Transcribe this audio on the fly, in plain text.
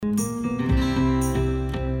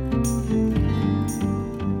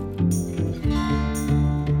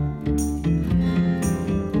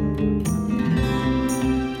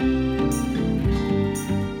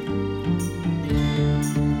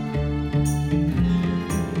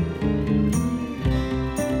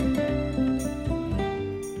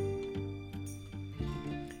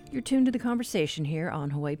tuned to the conversation here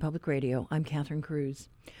on Hawaii Public Radio. I'm Catherine Cruz.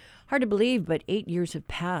 Hard to believe, but 8 years have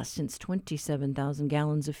passed since 27,000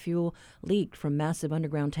 gallons of fuel leaked from massive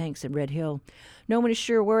underground tanks at Red Hill. No one is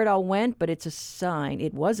sure where it all went, but it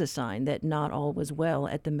was a sign that not all was well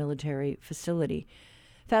at the military facility.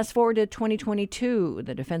 Fast forward to 2022,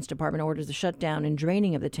 the Defense Department orders the shutdown and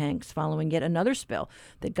draining of the tanks following yet another spill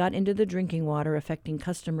that got into the drinking water, affecting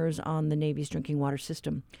customers on the Navy's drinking water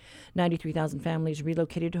system. 93,000 families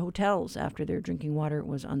relocated to hotels after their drinking water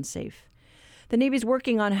was unsafe. The Navy's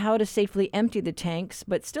working on how to safely empty the tanks,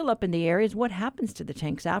 but still up in the air is what happens to the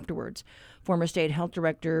tanks afterwards. Former State Health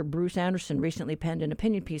Director Bruce Anderson recently penned an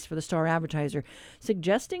opinion piece for the Star-Advertiser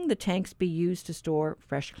suggesting the tanks be used to store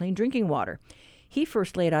fresh, clean drinking water. He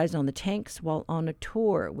first laid eyes on the tanks while on a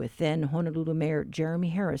tour with then Honolulu Mayor Jeremy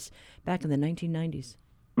Harris back in the 1990s.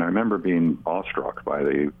 I remember being awestruck by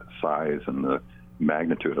the size and the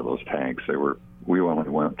magnitude of those tanks. We only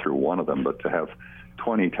went through one of them, but to have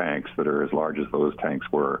 20 tanks that are as large as those tanks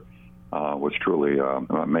were was truly an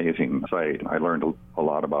amazing sight. I learned a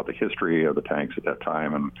lot about the history of the tanks at that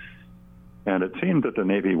time, and it seemed that the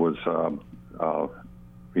Navy was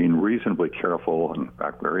being reasonably careful, in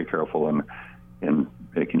fact very careful, in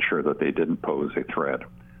making sure that they didn't pose a threat.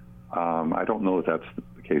 I don't know that that's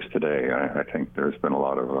the case today. I think there's been a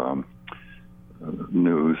lot of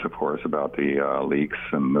news, of course, about the leaks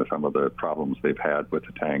and some of the problems they've had with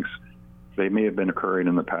the tanks. They may have been occurring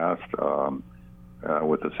in the past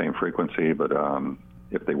with the same frequency, but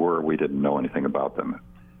if they were, we didn't know anything about them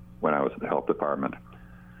when I was at the health department.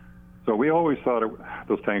 So we always thought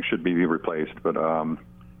those tanks should be replaced, but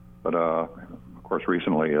of course,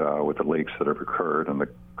 recently with the leaks that have occurred and the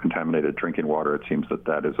contaminated drinking water, it seems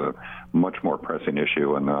that is a much more pressing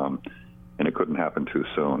issue, and it couldn't happen too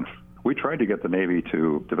soon. We tried to get the Navy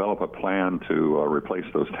to develop a plan to replace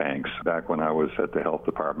those tanks back when I was at the health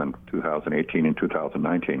department, 2018 and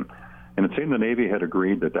 2019. And it seemed the Navy had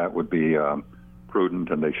agreed that would be prudent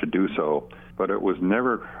and they should do so, but it was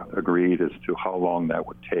never agreed as to how long that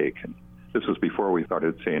would take. And this was before we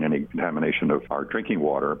started seeing any contamination of our drinking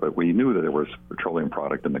water, but we knew that there was petroleum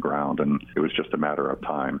product in the ground, and it was just a matter of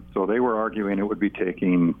time. So they were arguing it would be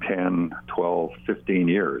taking 10, 12, 15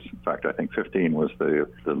 years. In fact, I think 15 was the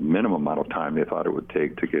minimum amount of time they thought it would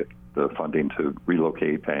take to get the funding to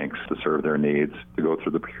relocate tanks to serve their needs, to go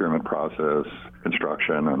through the procurement process,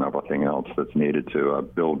 construction, and everything else that's needed to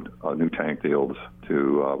build new tank fields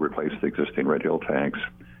to replace the existing Red Hill tanks.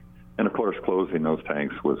 And of course, closing those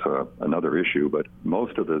tanks was another issue, but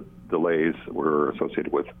most of the delays were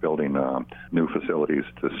associated with building new facilities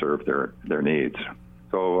to serve their needs.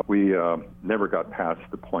 So we never got past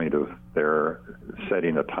the point of their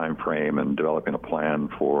setting a time frame and developing a plan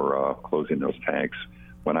for closing those tanks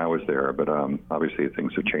when I was there, but obviously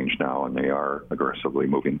things have changed now, and they are aggressively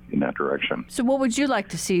moving in that direction. So what would you like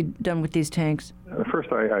to see done with these tanks?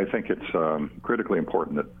 First, I think it's critically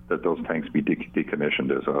important that those tanks be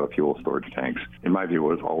decommissioned as fuel storage tanks. In my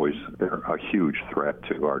view, they're a huge threat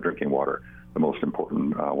to our drinking water, the most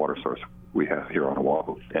important water source we have here on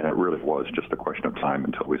Oahu. And it really was just a question of time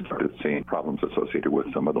until we started seeing problems associated with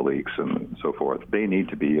some of the leaks and so forth. They need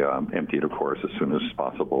to be emptied, of course, as soon as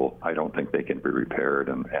possible. I don't think they can be repaired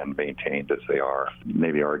and maintained as they are.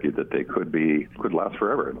 Navy argued that they could last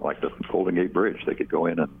forever, like the Golden Gate Bridge. They could go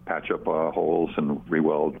in and patch up holes and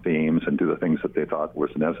re-weld beams and do the things that they thought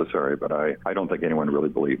was necessary, but I don't think anyone really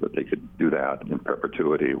believed that they could do that in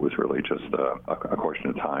perpetuity. It was really just a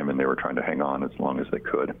question of time, and they were trying to hang on as long as they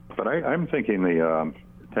could. But I'm thinking the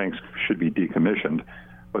tanks should be decommissioned,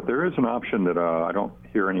 but there is an option that I don't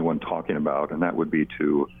hear anyone talking about, and that would be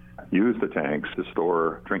to use the tanks to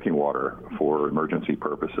store drinking water for emergency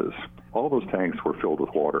purposes. All those tanks were filled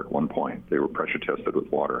with water at one point. They were pressure tested with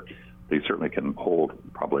water. They certainly can hold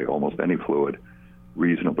probably almost any fluid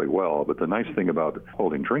reasonably well, but the nice thing about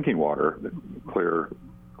holding drinking water, clear,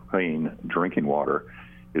 clean drinking water,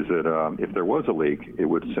 is that if there was a leak, it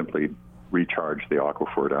would simply recharge the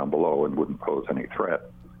aquifer down below and wouldn't pose any threat.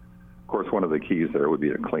 Of course, one of the keys there would be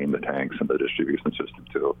to clean the tanks and the distribution system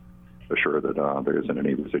to assure that there isn't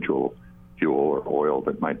any residual fuel or oil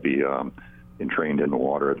that might be entrained in the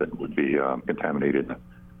water that would be contaminated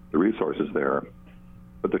the resources there.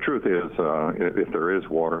 But the truth is, if there is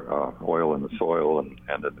oil in the soil and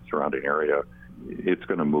in the surrounding area, it's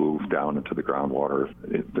going to move down into the groundwater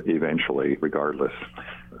eventually, regardless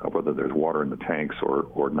of whether there's water in the tanks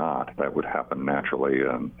or not. That would happen naturally,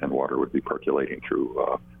 and water would be percolating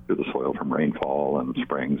through the soil from rainfall and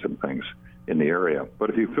springs and things in the area. But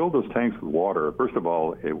if you fill those tanks with water, first of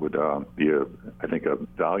all, it would be, I think, a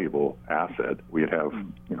valuable asset. We'd have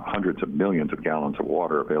hundreds of millions of gallons of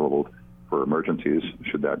water available for emergencies,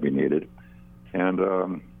 should that be needed. And I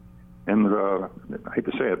hate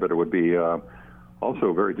to say it, but it would be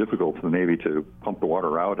also very difficult for the Navy to pump the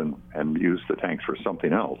water out and use the tanks for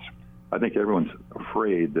something else. I think everyone's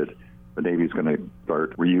afraid that the Navy's going to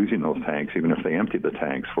start reusing those tanks, even if they empty the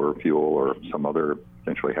tanks for fuel or some other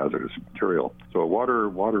potentially hazardous material. So water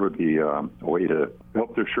would be a way to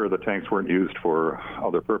help to ensure the tanks weren't used for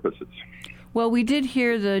other purposes. Well, we did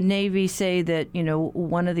hear the Navy say that,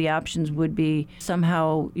 one of the options would be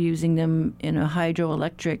somehow using them in a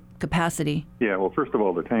hydroelectric capacity. Yeah, well, first of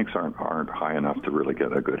all, the tanks aren't high enough to really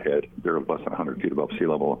get a good head. They're less than 100 feet above sea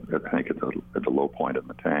level, I think, at the low point in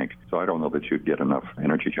the tank. So I don't know that you'd get empty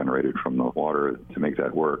energy generated from the water to make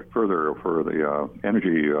that work. Further, for the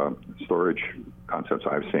energy storage concepts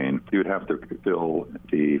I've seen, you'd have to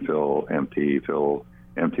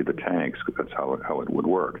empty the tanks. That's how it would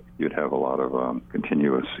work. You'd have a lot of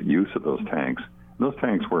continuous use of those tanks. Those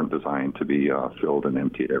tanks weren't designed to be filled and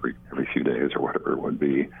emptied every few days or whatever it would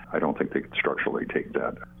be. I don't think they could structurally take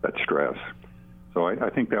that stress. So I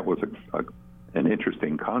think that was an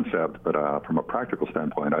interesting concept, but from a practical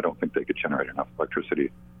standpoint, I don't think they could generate enough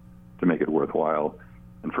electricity to make it worthwhile.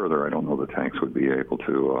 And further, I don't know the tanks would be able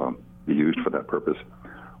to be used for that purpose.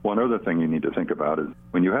 One other thing you need to think about is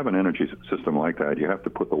when you have an energy system like that, you have to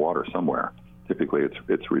put the water somewhere. Typically,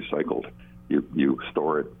 it's recycled. You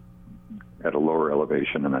store it at a lower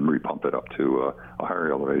elevation and then repump it up to a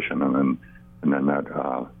higher elevation, and then that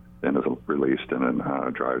then is released and then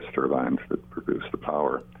drives turbines that produce the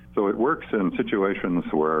power. So it works in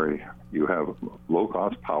situations where you have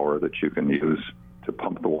low-cost power that you can use to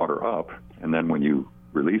pump the water up, and then when you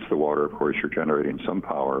release the water, of course, you're generating some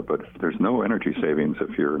power, but there's no energy savings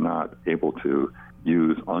if you're not able to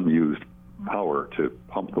use unused power to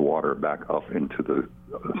pump the water back up into the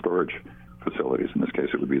storage facilities. In this case,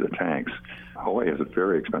 it would be the tanks. Hawaii has a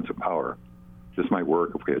very expensive power. This might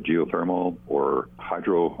work if we had geothermal or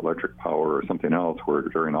hydroelectric power or something else where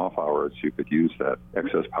during off hours you could use that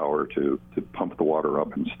excess power to pump the water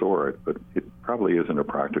up and store it, but it probably isn't a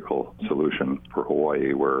practical solution for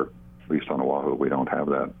Hawaii where, at least on Oahu, we don't have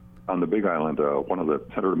that. On the Big Island,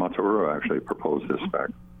 Senator Matsuura actually proposed this back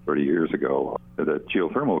 30 years ago, that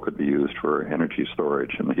geothermal could be used for energy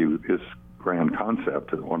storage. And his grand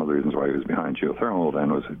concept, one of the reasons why he was behind geothermal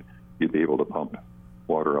then, was that you'd be able to pump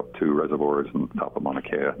water up to reservoirs on top of Mauna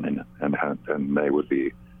Kea, and they would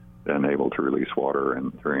be then able to release water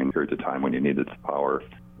and during periods of time when you need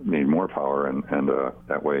more power, and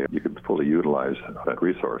that way you could fully utilize that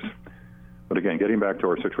resource. But again, getting back to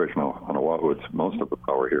our situation on Oahu, most of the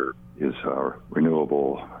power here is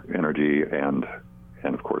renewable energy and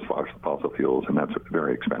of course fossil fuels, and that's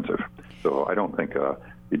very expensive. So I don't think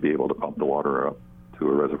you'd be able to pump the water up to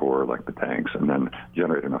a reservoir like the tanks and then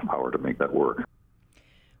generate enough power to make that work.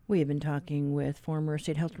 We have been talking with former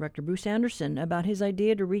State Health Director Bruce Anderson about his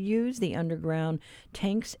idea to reuse the underground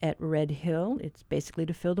tanks at Red Hill. It's basically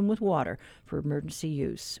to fill them with water for emergency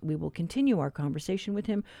use. We will continue our conversation with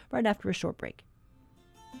him right after a short break.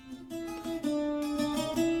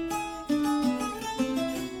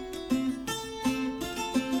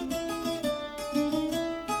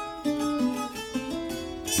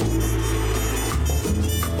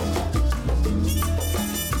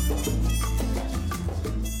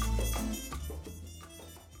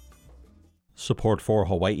 Support for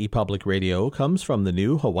Hawaii Public Radio comes from the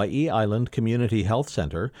new Hawaii Island Community Health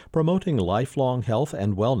Center, promoting lifelong health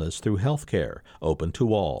and wellness through healthcare, open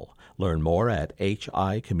to all. Learn more at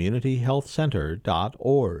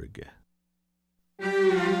hicommunityhealthcenter.org.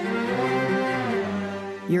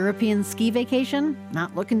 European ski vacation?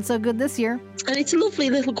 Not looking so good this year. And it's a lovely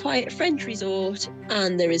little quiet French resort,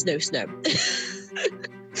 and there is no snow.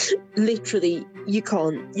 Literally, you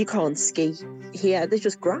can't ski here. There's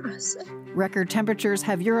just grass. Record temperatures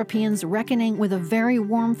have Europeans reckoning with a very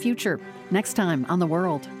warm future. Next time on The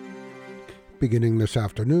World. Beginning this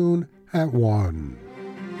afternoon at 1.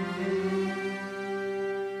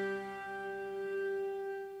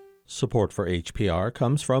 Support for HPR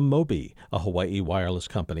comes from Mobi, a Hawaii wireless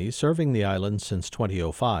company serving the island since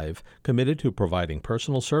 2005, committed to providing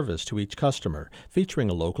personal service to each customer, featuring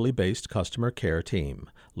a locally based customer care team.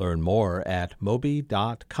 Learn more at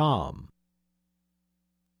mobi.com.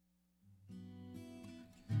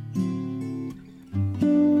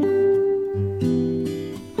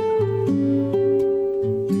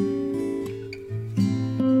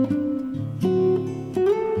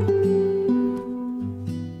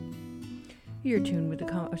 You're tuned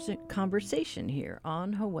conversation here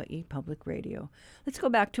on Hawaii Public Radio. Let's go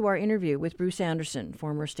back to our interview with Bruce Anderson,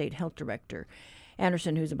 former state health director.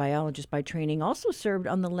 Anderson, who's a biologist by training, also served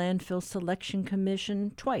on the Landfill Selection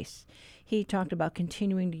Commission twice. He talked about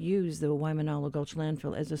continuing to use the Waimanalo Gulch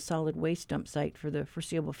landfill as a solid waste dump site for the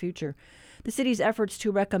foreseeable future. The city's efforts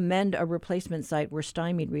to recommend a replacement site were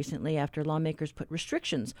stymied recently after lawmakers put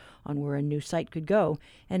restrictions on where a new site could go,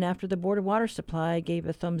 and after the Board of Water Supply gave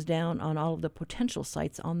a thumbs down on all of the potential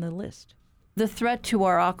sites on the list. The threat to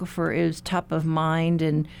our aquifer is top of mind,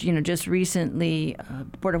 and just recently,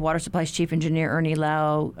 Board of Water Supply's Chief Engineer Ernie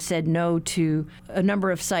Lau said no to a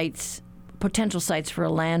number of sites, potential sites for a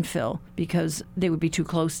landfill, because they would be too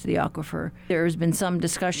close to the aquifer. There has been some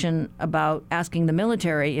discussion about asking the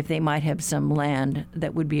military if they might have some land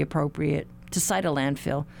that would be appropriate to site a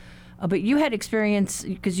landfill. But you had experience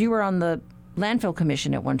because you were on the landfill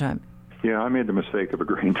commission at one time. Yeah, I made the mistake of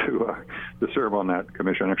agreeing to serve on that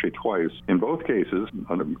commission actually twice. In both cases,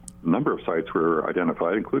 a number of sites were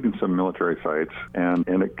identified, including some military sites, and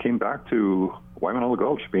it came back to Waimanalo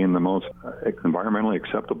Gulch being the most environmentally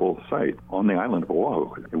acceptable site on the island of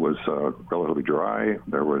Oahu. It was relatively dry.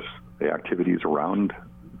 There was the activities around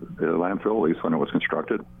the landfill, at least when it was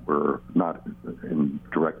constructed, were not in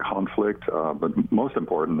direct conflict. But most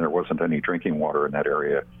important, there wasn't any drinking water in that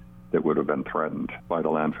area that would have been threatened by the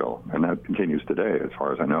landfill. And that continues today. As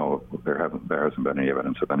far as I know, there hasn't been any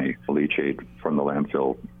evidence of any leachate from the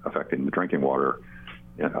landfill affecting the drinking water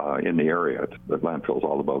in the area. The landfill is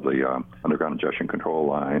all above the underground ingestion control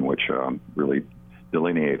line, which really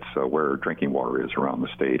delineates where drinking water is around the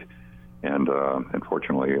state. And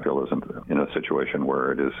unfortunately, the landfill isn't in a situation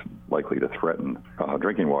where it is likely to threaten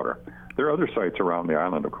drinking water. There are other sites around the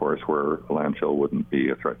island, of course, where a landfill wouldn't be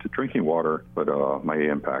a threat to drinking water, but may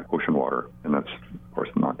impact ocean water, and that's, of course,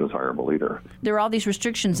 not desirable either. There are all these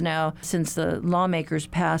restrictions now since the lawmakers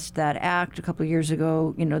passed that act a couple of years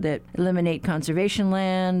ago, that eliminate conservation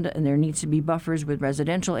land, and there needs to be buffers with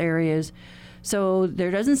residential areas. So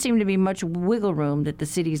there doesn't seem to be much wiggle room that the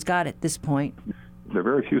city's got at this point. There are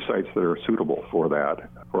very few sites that are suitable for that,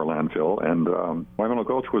 for a landfill, and Waimanalo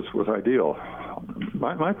Gulch was ideal.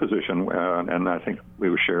 My position, and I think it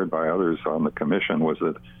was shared by others on the commission, was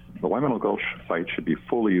that the Waimanalo Gulch site should be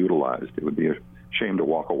fully utilized. It would be a shame to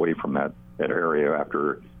walk away from that area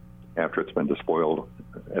after it's been despoiled,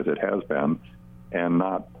 as it has been, and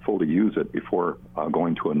not fully use it before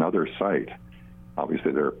going to another site.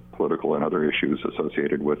 Obviously, there are political and other issues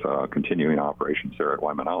associated with continuing operations there at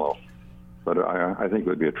Waimanalo. But I think it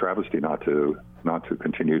would be a travesty not to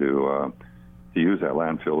continue to use that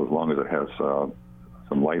landfill as long as it has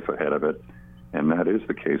some life ahead of it, and that is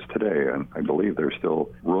the case today. And I believe there's still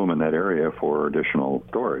room in that area for additional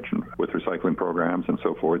storage. And with recycling programs and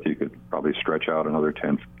so forth, you could probably stretch out another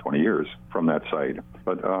 10, 20 years from that site.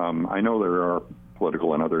 But I know there are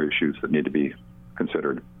political and other issues that need to be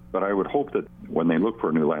considered. But I would hope that when they look for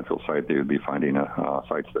a new landfill site, they would be finding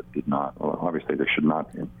sites that did not. Well, obviously, they should not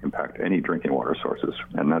impact any drinking water sources,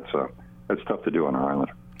 and that's tough to do on our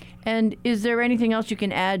island. And is there anything else you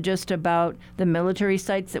can add just about the military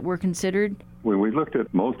sites that were considered? When we looked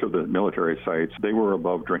at most of the military sites, they were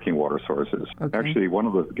above drinking water sources. Okay. Actually,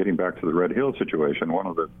 getting back to the Red Hill situation, one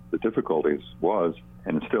of the difficulties was,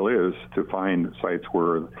 and it still is, to find sites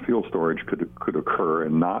where fuel storage could occur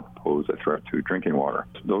and not pose a threat to drinking water.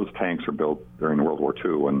 Those tanks are built during World War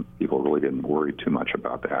II when people really didn't worry too much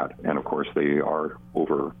about that. And of course, they are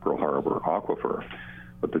over Pearl Harbor aquifer.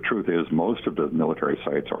 But the truth is, most of the military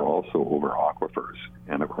sites are also over aquifers,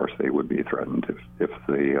 and of course they would be threatened if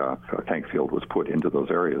the tank field was put into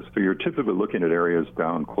those areas. So you're typically looking at areas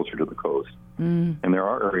down closer to the coast. And there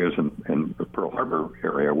are areas in the Pearl Harbor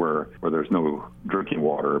area where there's no drinking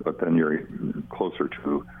water, but then you're closer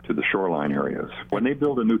to the shoreline areas. When they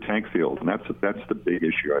build a new tank field, and that's the big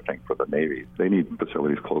issue, I think, for the Navy, they need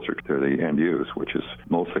facilities closer to the end use, which is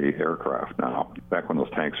mostly aircraft now. Back when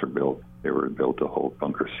those tanks were built, they were built to hold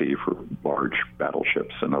bunker C for large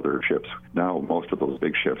battleships and other ships. Now, most of those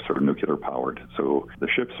big ships are nuclear powered, so the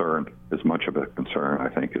ships aren't as much of a concern, I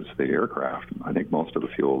think, as the aircraft. I think most of the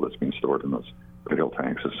fuel that's being stored in those Red Hill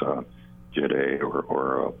tanks is Jet A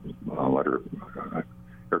or lighter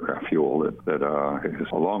aircraft fuel that is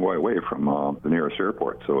a long way away from the nearest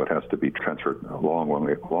airport, so it has to be transferred a long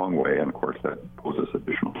way, and of course that poses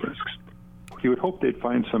additional risks. You would hope they'd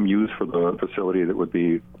find some use for the facility that would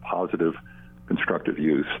be positive, constructive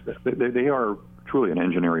use. They are truly an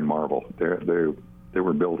engineering marvel. They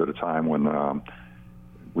were built at a time when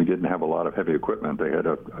we didn't have a lot of heavy equipment. They had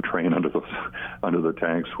a train under the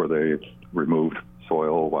tanks where they removed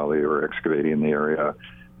soil while they were excavating the area.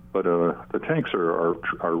 But the tanks are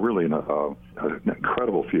really an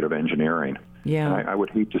incredible feat of engineering. Yeah. And I would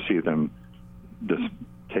hate to see them just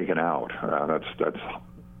taken out. That's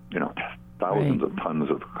thousands of tons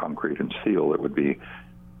of concrete and steel that would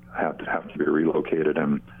have to be relocated.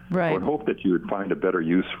 And I would hope that you would find a better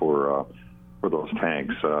use for those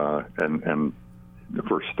tanks and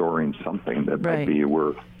for storing something that might be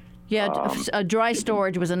worth. Yeah, dry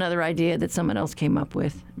storage was another idea that someone else came up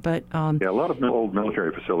with. But a lot of old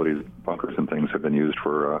military facilities, bunkers and things, have been used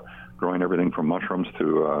for growing everything from mushrooms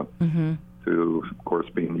to, of course,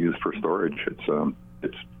 being used for storage.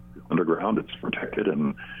 It's underground, it's protected,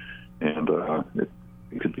 and it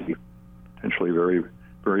could be potentially very,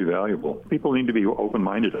 very valuable. People need to be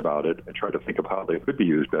open-minded about it and try to think of how they could be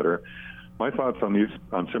used better. My thoughts on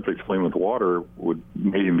simply filling with water would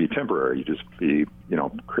maybe even be temporary. You just be,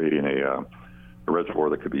 creating a reservoir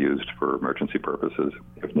that could be used for emergency purposes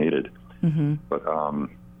if needed. Mm-hmm. But I'm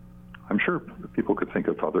sure people could think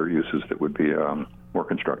of other uses that would be more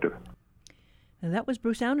constructive. And that was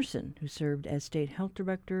Bruce Anderson, who served as state health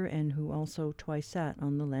director and who also twice sat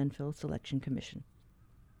on the Landfill Selection Commission.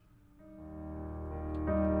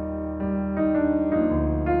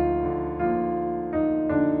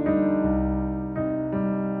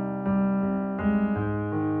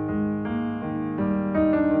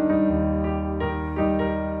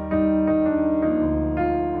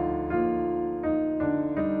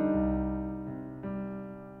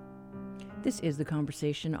 This is The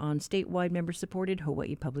Conversation on statewide member-supported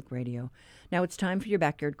Hawaii Public Radio. Now it's time for your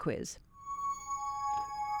backyard quiz.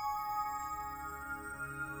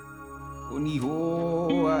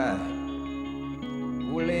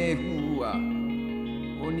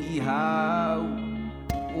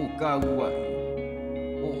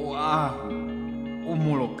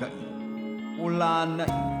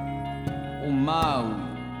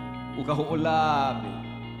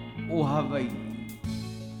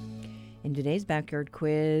 In today's backyard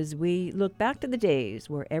quiz, we look back to the days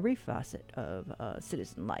where every facet of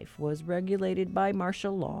citizen life was regulated by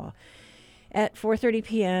martial law. At 4:30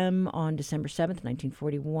 p.m. on December 7th,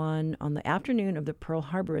 1941, on the afternoon of the Pearl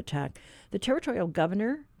Harbor attack, the territorial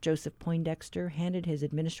governor, Joseph Poindexter, handed his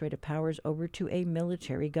administrative powers over to a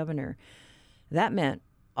military governor. That meant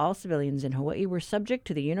all civilians in Hawaii were subject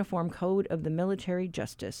to the Uniform Code of the Military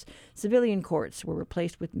Justice. Civilian courts were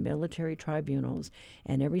replaced with military tribunals,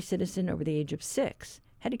 and every citizen over the age of 6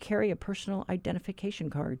 had to carry a personal identification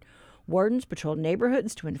card. Wardens patrolled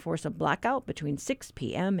neighborhoods to enforce a blackout between 6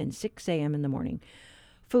 p.m. and 6 a.m. in the morning.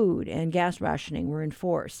 Food and gas rationing were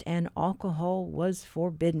enforced, and alcohol was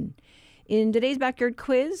forbidden. In today's backyard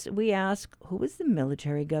quiz, we ask, who was the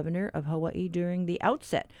military governor of Hawaii during the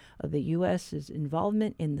outset of the U.S.'s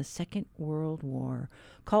involvement in the Second World War?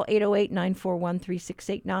 Call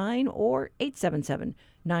 808-941-3689 or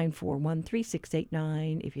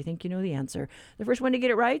 877-941-3689 if you think you know the answer. The first one to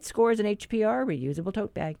get it right scores an HPR reusable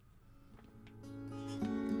tote bag.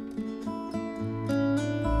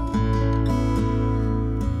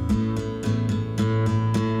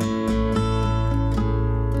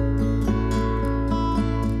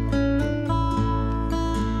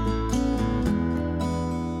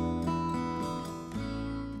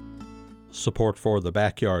 Support for the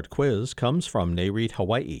Backyard Quiz comes from NAREIT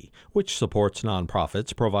Hawaii, which supports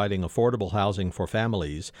nonprofits providing affordable housing for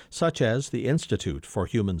families, such as the Institute for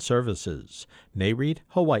Human Services.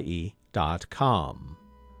 NAREITHawaii.com.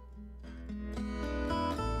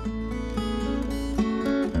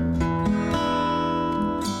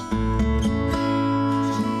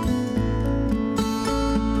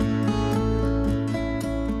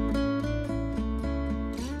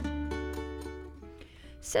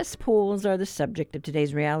 Cesspools are the subject of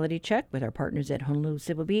today's reality check with our partners at Honolulu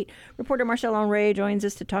Civil Beat. Reporter Marcel Henry joins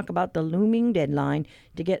us to talk about the looming deadline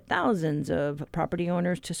to get thousands of property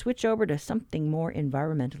owners to switch over to something more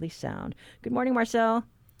environmentally sound. Good morning, Marcel.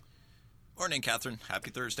 Morning, Catherine.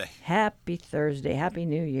 Happy Thursday. Happy Thursday. Happy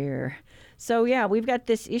New Year. So, yeah, we've got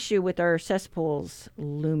this issue with our cesspools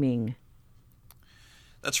looming.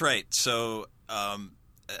 That's right. So,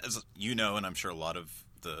 as you know, and I'm sure a lot of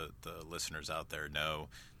the listeners out there know,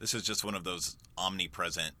 this is just one of those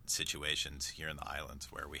omnipresent situations here in the islands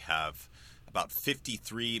where we have about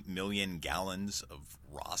 53 million gallons of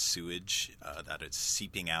raw sewage that is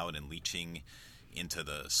seeping out and leaching into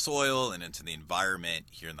the soil and into the environment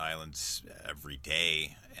here in the islands every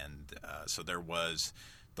day. And so there was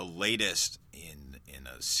the latest in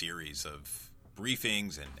a series of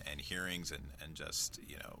briefings and hearings and just,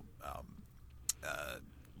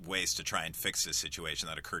 ways to try and fix this situation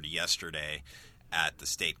that occurred yesterday at the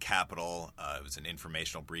state capitol. It was an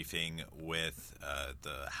informational briefing with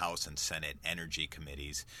the House and Senate Energy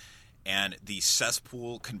Committees and the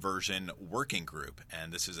Cesspool Conversion Working Group.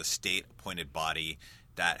 And this is a state-appointed body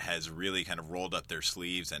that has really kind of rolled up their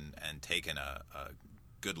sleeves and taken a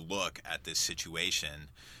good look at this situation.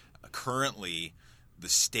 Currently, the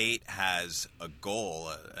state has a goal,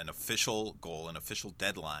 an official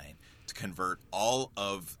deadline to convert all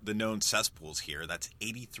of the known cesspools here. That's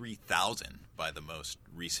 83,000 by the most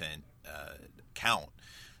recent count,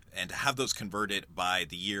 and to have those converted by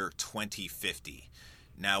the year 2050.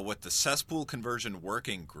 Now, what the Cesspool Conversion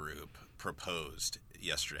Working Group proposed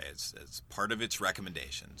yesterday as part of its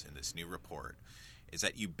recommendations in this new report is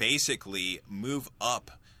that you basically move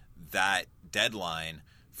up that deadline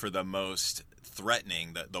for the most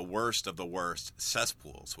threatening, the worst of the worst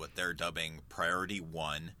cesspools, what they're dubbing Priority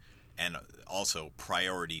 1 and also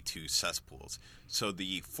Priority 2 cesspools. So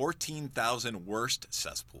the 14,000 worst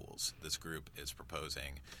cesspools, this group is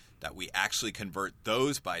proposing, that we actually convert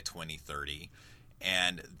those by 2030,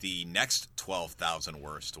 and the next 12,000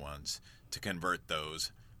 worst ones to convert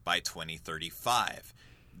those by 2035.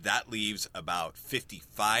 That leaves about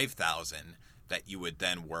 55,000 that you would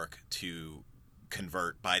then work to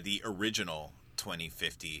convert by the original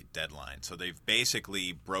 2050 deadline. So they've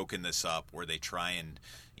basically broken this up where they try and,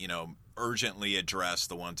 urgently address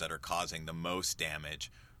the ones that are causing the most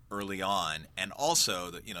damage early on. And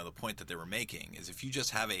also, the point that they were making is if you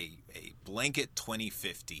just have a blanket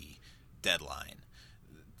 2050 deadline,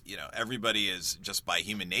 everybody is just by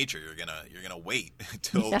human nature. You're gonna wait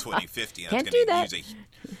till 2050. And Can't do that.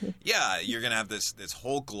 You're gonna have this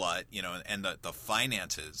whole glut. And the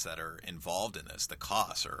finances that are involved in this, the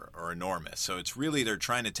costs are enormous. So it's really they're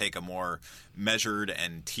trying to take a more measured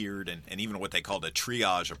and tiered and even what they called a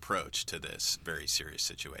triage approach to this very serious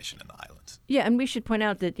situation in the islands. Yeah, and we should point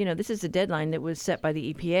out that this is a deadline that was set by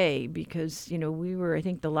the EPA because we were, I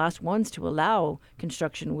think, the last ones to allow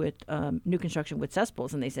construction with new construction with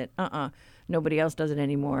cesspools, and they said, nobody else does it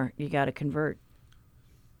anymore. You got to convert.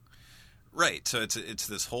 Right. So it's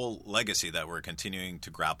this whole legacy that we're continuing to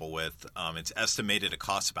grapple with. It's estimated it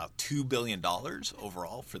costs about $2 billion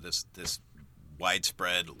overall for this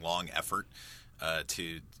widespread, long effort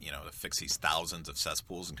to fix these thousands of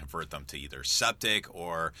cesspools and convert them to either septic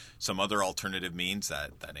or some other alternative means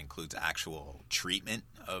that includes actual treatment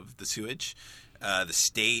of the sewage. The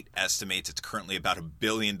state estimates it's currently about $1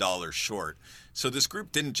 billion short. So this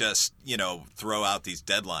group didn't just, throw out these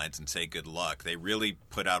deadlines and say good luck. They really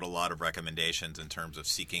put out a lot of recommendations in terms of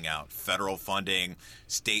seeking out federal funding,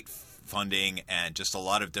 state funding, and just a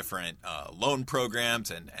lot of different loan programs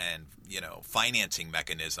and financing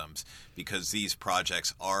mechanisms because these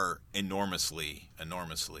projects are enormously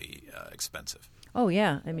expensive. Oh,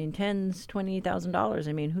 yeah. I mean, $10,000, $20,000.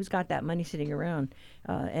 I mean, who's got that money sitting around?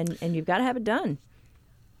 And you've got to have it done.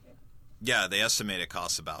 Yeah, they estimate it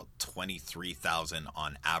costs about $23,000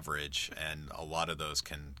 on average, and a lot of those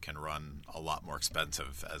can run a lot more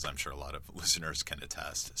expensive, as I'm sure a lot of listeners can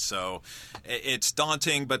attest. So it's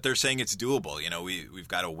daunting, but they're saying it's doable. We've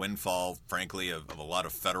got a windfall, frankly, of a lot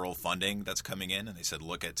of federal funding that's coming in, and they said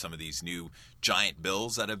look at some of these new giant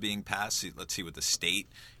bills that are being passed. Let's see what the state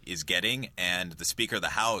is getting, and the Speaker of the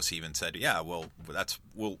House even said,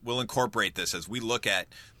 we'll incorporate this as we look at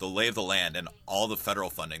the lay of the land and all the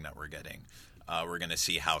federal funding that we're getting. We're going to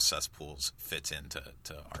see how cesspools fits into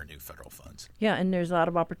our new federal funds. Yeah, and there's a lot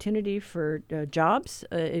of opportunity for jobs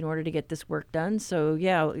in order to get this work done. So,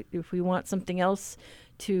 yeah, if we want something else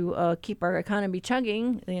to keep our economy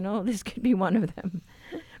chugging, this could be one of them.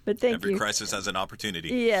 But thank you. Every crisis has an opportunity.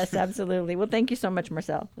 Yes, absolutely. Well, thank you so much,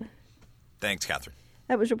 Marcel. Thanks, Catherine.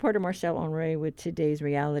 That was reporter Marcel Henry with today's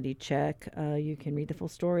reality check. You can read the full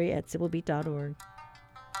story at civilbeat.org.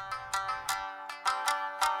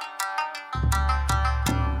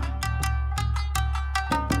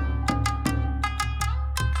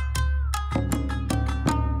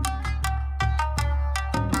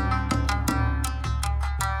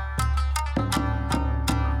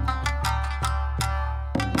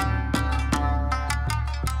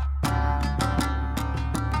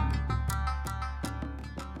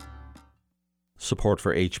 Support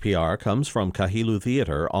for HPR comes from Kahilu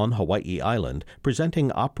Theater on Hawaii Island,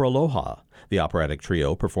 presenting Opera Aloha. The operatic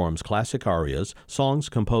trio performs classic arias, songs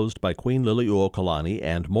composed by Queen Liliuokalani,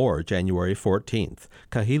 and more January 14th.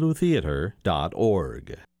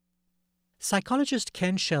 KahiluTheater.org. Psychologist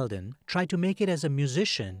Ken Sheldon tried to make it as a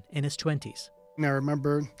musician in his 20s. I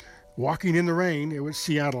remember walking in the rain, it was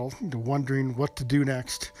Seattle, wondering what to do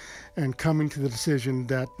next, and coming to the decision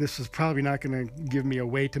that this is probably not going to give me a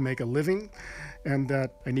way to make a living, and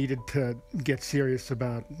that I needed to get serious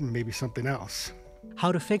about maybe something else.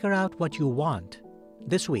 How to figure out what you want.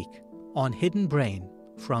 This week on Hidden Brain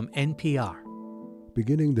from NPR.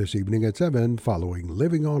 Beginning this evening at 7 following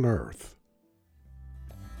Living on Earth.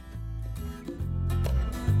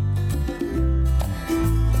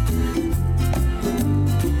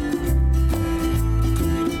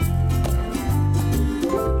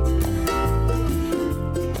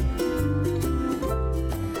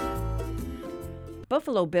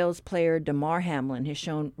 Buffalo Bills player Damar Hamlin has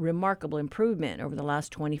shown remarkable improvement over the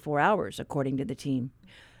last 24 hours, according to the team.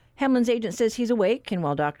 Hamlin's agent says he's awake, and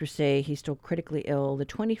while doctors say he's still critically ill, the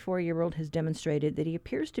 24-year-old has demonstrated that he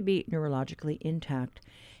appears to be neurologically intact.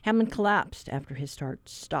 Hamlin collapsed after his start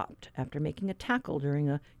stopped after making a tackle during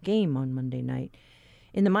a game on Monday night.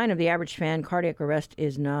 In the mind of the average fan, cardiac arrest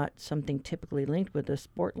is not something typically linked with a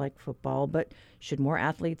sport like football, but should more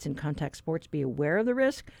athletes in contact sports be aware of the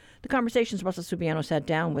risk? The Conversation's Russell Subiano sat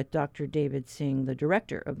down with Dr. David Singh, the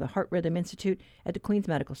director of the Heart Rhythm Institute at the Queens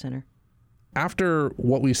Medical Center. After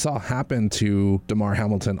what we saw happen to Damar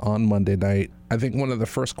Hamilton on Monday night, I think one of the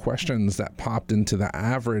first questions that popped into the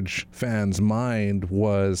average fan's mind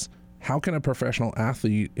was, how can a professional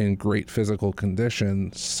athlete in great physical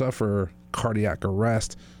condition suffer cardiac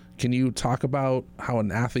arrest? Can you talk about how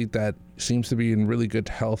an athlete that seems to be in really good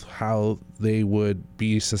health, how they would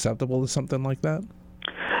be susceptible to something like that?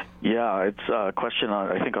 Yeah, it's a question,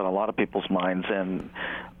 I think, on a lot of people's minds. And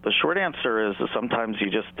the short answer is sometimes you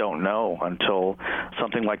just don't know until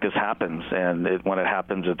something like this happens. And when it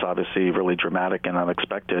happens, it's obviously really dramatic and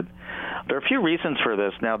unexpected. There are a few reasons for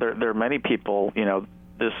this. Now, there are many people,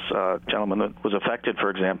 this gentleman that was affected,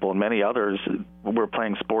 for example, and many others were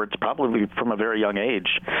playing sports probably from a very young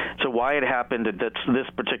age. So why it happened at this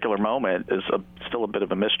particular moment is still a bit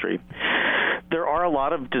of a mystery. There are a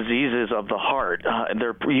lot of diseases of the heart.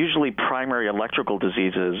 They're usually primary electrical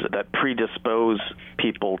diseases that predispose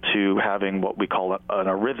people to having what we call an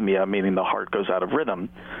arrhythmia, meaning the heart goes out of rhythm.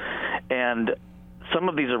 And some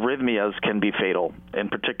of these arrhythmias can be fatal. In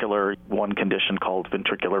particular, one condition called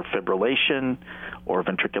ventricular fibrillation or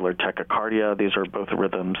ventricular tachycardia. These are both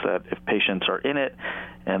rhythms that if patients are in it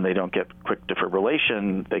and they don't get quick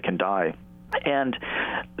defibrillation, they can die. And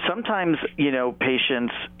sometimes,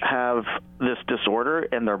 patients have this disorder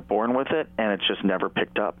and they're born with it and it's just never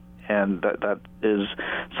picked up. And that is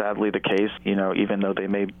sadly the case, even though they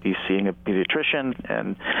may be seeing a pediatrician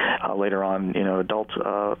and later on, adult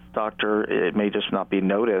doctor, it may just not be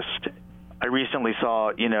noticed. I recently saw,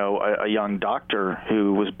 a young doctor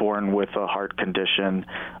who was born with a heart condition,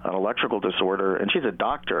 an electrical disorder, and she's a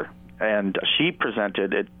doctor. And she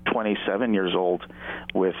presented at 27 years old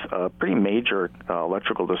with a pretty major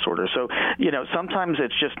electrical disorder. So, sometimes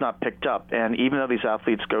it's just not picked up. And even though these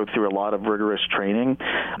athletes go through a lot of rigorous training,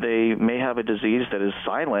 they may have a disease that is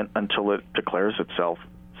silent until it declares itself.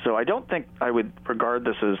 So I don't think I would regard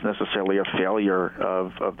this as necessarily a failure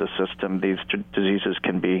of the system. These diseases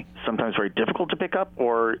can be sometimes very difficult to pick up,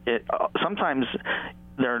 or sometimes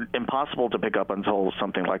they're impossible to pick up until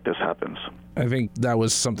something like this happens. I think that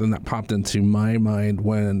was something that popped into my mind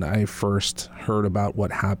when I first heard about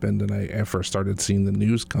what happened and I first started seeing the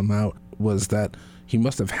news come out, was that he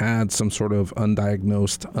must have had some sort of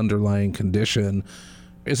undiagnosed underlying condition.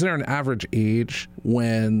 Is there an average age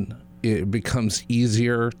when it becomes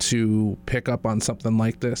easier to pick up on something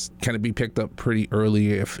like this? Can it be picked up pretty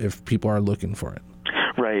early if people are looking for it?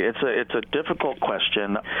 Right. It's a difficult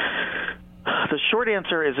question. The short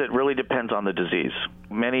answer is it really depends on the disease.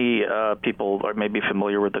 Many people are maybe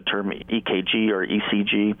familiar with the term EKG or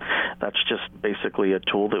ECG. That's just basically a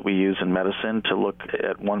tool that we use in medicine to look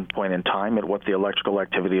at one point in time at what the electrical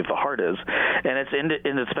activity of the heart is. And it's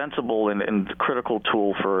indispensable and critical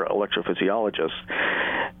tool for electrophysiologists.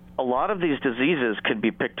 A lot of these diseases can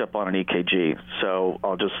be picked up on an EKG. So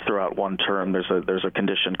I'll just throw out one term. There's a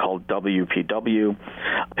condition called WPW.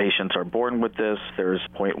 Patients are born with this. There's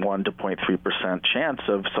 0.1 to 0.3% chance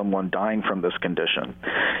of someone dying from this condition.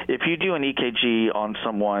 If you do an EKG on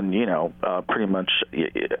someone, pretty much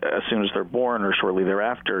as soon as they're born or shortly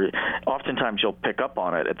thereafter, oftentimes you'll pick up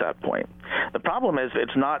on it at that point. The problem is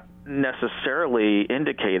it's not necessarily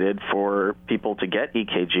indicated for people to get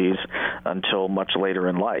EKGs until much later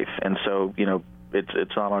in life. And so,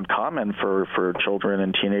 it's not uncommon for children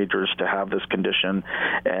and teenagers to have this condition,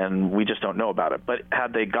 and we just don't know about it. But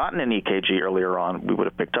had they gotten an EKG earlier on, we would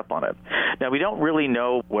have picked up on it. Now, we don't really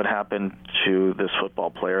know what happened to this football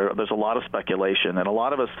player. There's a lot of speculation, and a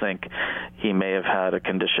lot of us think he may have had a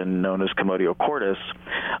condition known as commotio cordis,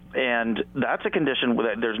 and that's a condition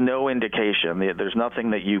that there's no indication. There's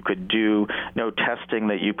nothing that you could do, no testing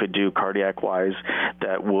that you could do cardiac-wise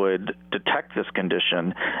that would detect this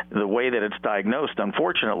condition. The way that it's diagnosed most,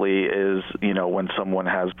 unfortunately, is, when someone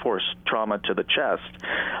has force trauma to the chest,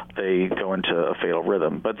 they go into a fatal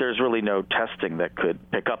rhythm. But there's really no testing that could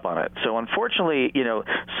pick up on it. So unfortunately,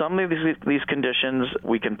 some of these conditions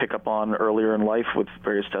we can pick up on earlier in life with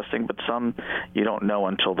various testing, but some you don't know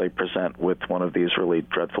until they present with one of these really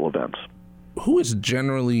dreadful events. Who is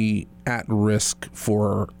generally at risk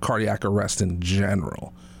for cardiac arrest in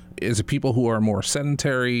general? Is it people who are more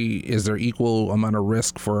sedentary? Is there equal amount of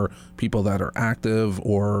risk for people that are active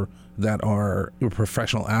or that are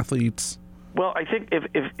professional athletes? Well, I think if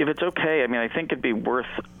it's okay, I think it'd be worth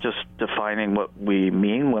just defining what we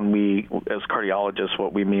mean when we, as cardiologists,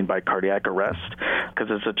 what we mean by cardiac arrest, because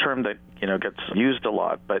it's a term that, gets used a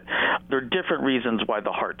lot. But there are different reasons why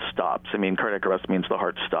the heart stops. Cardiac arrest means the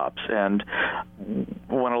heart stops. And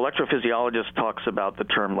when an electrophysiologist talks about the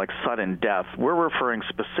term like sudden death, we're referring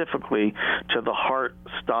specifically to the heart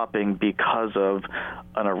stopping because of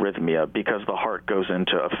an arrhythmia, because the heart goes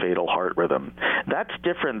into a fatal heart rhythm. That's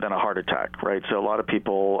different than a heart attack, right? So a lot of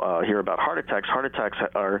people hear about heart attacks. Heart attacks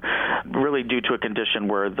are really due to a condition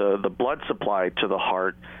where the blood supply to the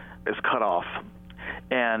heart is cut off,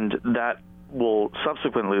 and that will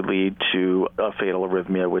subsequently lead to a fatal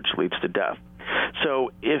arrhythmia, which leads to death.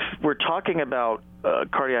 So if we're talking about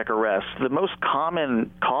cardiac arrest, the most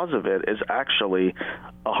common cause of it is actually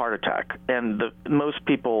a heart attack. And most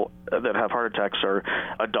people that have heart attacks are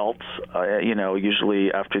adults,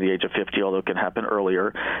 usually after the age of 50, although it can happen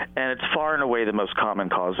earlier. And it's far and away the most common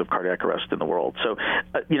cause of cardiac arrest in the world. So,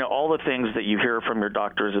 all the things that you hear from your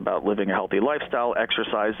doctors about living a healthy lifestyle,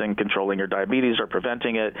 exercising, controlling your diabetes or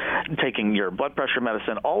preventing it, taking your blood pressure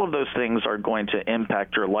medicine, all of those things are going to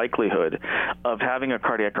impact your likelihood of having a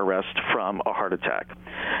cardiac arrest from a heart attack.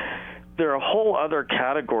 There are a whole other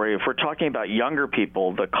category. If we're talking about younger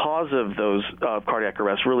people, the cause of those cardiac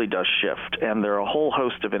arrest really does shift, and there are a whole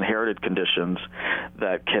host of inherited conditions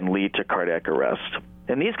that can lead to cardiac arrest.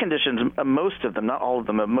 And these conditions, most of them, not all of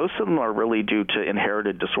them, but most of them are really due to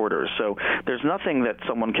inherited disorders. So there's nothing that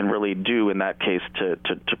someone can really do in that case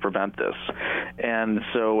to prevent this. And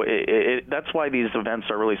so that's why these events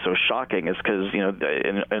are really so shocking, is because,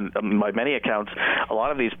 in by many accounts, a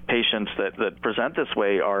lot of these patients that present this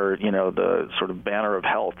way are, the sort of banner of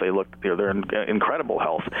health. They're in incredible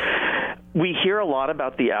health. We hear a lot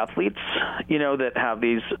about the athletes, that have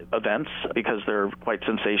these events because they're quite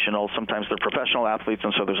sensational. Sometimes they're professional athletes,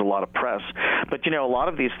 and so there's a lot of press. But, a lot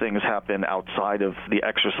of these things happen outside of the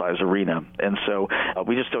exercise arena, and so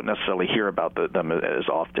we just don't necessarily hear about them as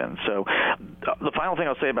often. So the final thing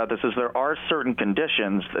I'll say about this is there are certain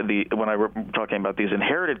conditions, when I were talking about these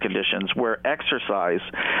inherited conditions, where exercise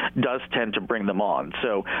does tend to bring them on.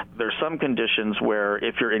 So there's some conditions where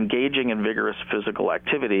if you're engaging in vigorous physical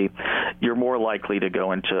activity, you're more likely to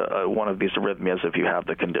go into one of these arrhythmias if you have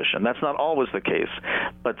the condition. That's not always the case,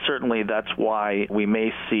 but certainly that's why we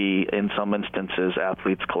may see in some instances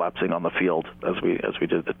athletes collapsing on the field as we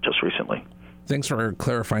did just recently. Thanks for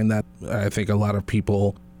clarifying that. I think a lot of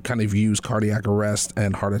people kind of use cardiac arrest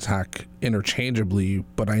and heart attack interchangeably,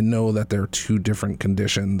 but I know that they're two different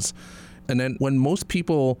conditions. And then when most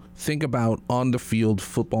people think about on-the-field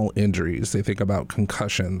football injuries, they think about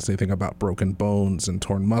concussions, they think about broken bones and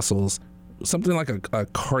torn muscles. Something like a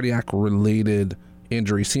cardiac-related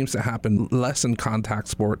injury seems to happen less in contact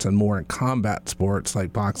sports and more in combat sports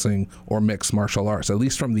like boxing or mixed martial arts, at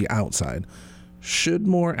least from the outside. Should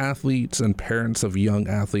more athletes and parents of young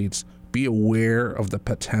athletes be aware of the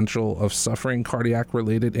potential of suffering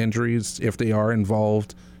cardiac-related injuries if they are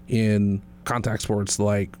involved in contact sports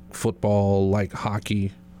like football, like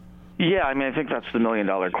hockey? Yeah, I think that's the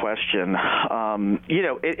million-dollar question.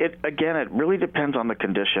 It really depends on the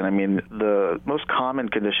condition. The most common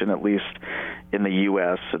condition, at least in the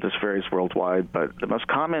U.S., this varies worldwide, but the most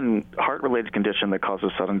common heart-related condition that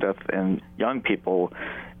causes sudden death in young people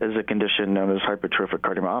is a condition known as hypertrophic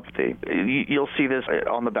cardiomyopathy. You'll see this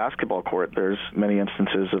on the basketball court. There's many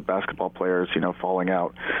instances of basketball players, falling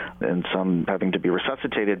out and some having to be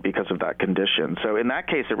resuscitated because of that condition. So in that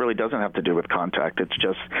case, it really doesn't have to do with contact. It's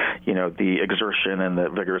just, the exertion and the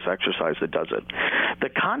vigorous exercise that does it. The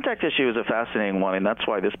contact issue is a fascinating one, and that's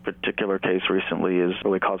why this particular case recently is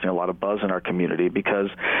really causing a lot of buzz in our community because,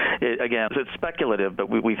 it's speculative, but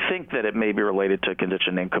we think that it may be related to a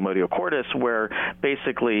condition named commotio cordis, where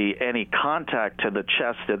basically any contact to the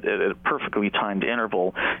chest at a perfectly timed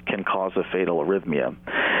interval can cause a fatal arrhythmia.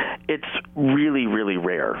 it's really, really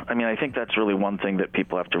rare. I mean, I think that's really one thing that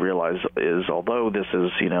people have to realize is, although this is,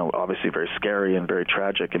 obviously very scary and very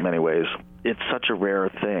tragic in many ways, it's such a rare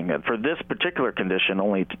thing. And for this particular condition,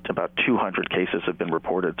 only about 200 cases have been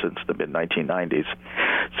reported since the mid-1990s.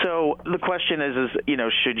 So the question is,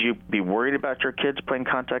 should you be worried about your kids playing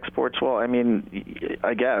contact sports? Well, I mean,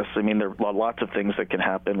 I guess. I mean, there are lots of things that can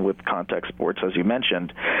happen with contact sports, as you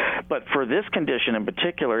mentioned. But for this condition in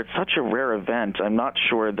particular, it's such a rare event. I'm not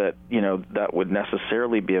sure that, that would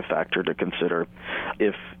necessarily be a factor to consider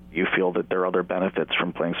if you feel that there are other benefits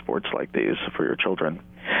from playing sports like these for your children.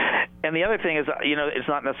 And the other thing is, it's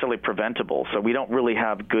not necessarily preventable. So we don't really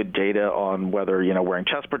have good data on whether, wearing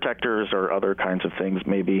chest protectors or other kinds of things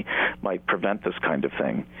maybe might prevent this kind of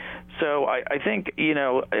thing. So I think,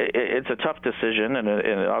 it's a tough decision, and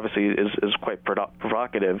it obviously is quite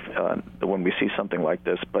provocative when we see something like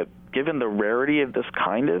this. But given the rarity of this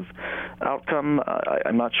kind of outcome,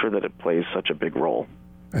 I'm not sure that it plays such a big role.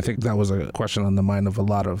 I think that was a question on the mind of a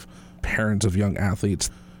lot of parents of young athletes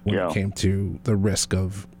when it came to the risk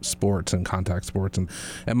of sports and contact sports. And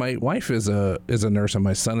my wife is a nurse and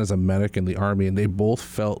my son is a medic in the Army, and they both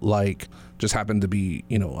felt like just happened to be,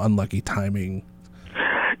 unlucky timing.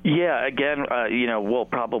 Yeah, again, we'll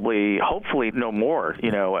probably, hopefully, know more,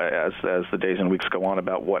 as the days and weeks go on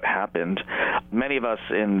about what happened. Many of us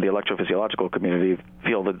in the electrophysiological community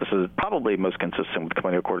feel that this is probably most consistent with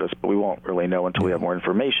chlamydia cordis, but we won't really know until we have more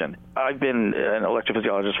information. I've been an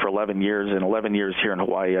electrophysiologist for 11 years. In 11 years here in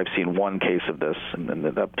Hawaii, I've seen one case of this, and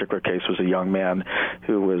that particular case was a young man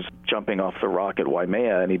who was jumping off the rock at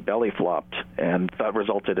Waimea, and he belly flopped, and that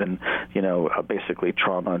resulted in, basically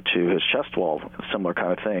trauma to his chest wall, a similar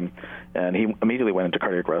kind of thing. And he immediately went into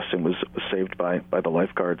cardiac arrest and was saved by the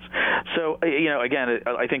lifeguards. So, again,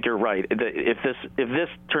 I think you're right. If this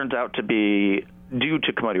turns out to be due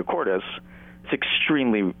to chlamydia cordis, it's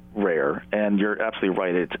extremely rare, and you're absolutely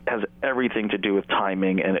right. It has everything to do with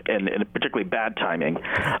timing, and particularly bad timing.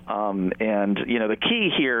 And the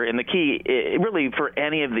key here, and the key really for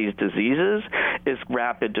any of these diseases, is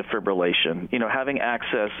rapid defibrillation. Having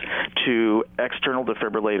access to external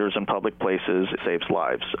defibrillators in public places saves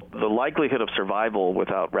lives. The likelihood of survival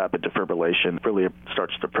without rapid defibrillation really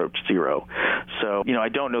starts to approach zero. So, I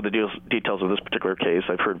don't know the details of this particular case.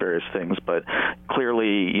 I've heard various things, but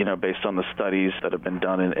clearly, based on the studies that have been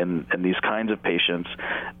done in these kinds of patients,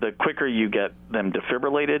 the quicker you get them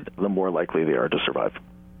defibrillated, the more likely they are to survive.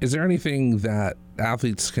 Is there anything that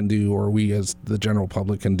athletes can do, or we as the general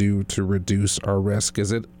public can do, to reduce our risk?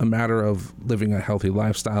 Is it a matter of living a healthy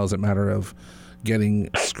lifestyle? Is it a matter of getting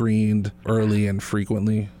screened early and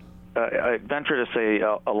frequently? I venture to say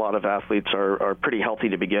a lot of athletes are pretty healthy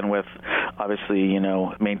to begin with. Obviously,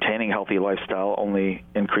 maintaining a healthy lifestyle only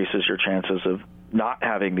increases your chances of not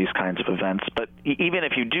having these kinds of events. But even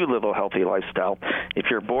if you do live a healthy lifestyle, if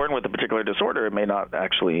you're born with a particular disorder, it may not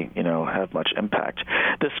actually, have much impact.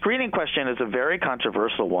 The screening question is a very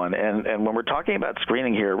controversial one, and when we're talking about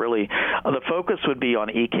screening here, really, the focus would be on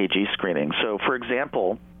EKG screening. So, for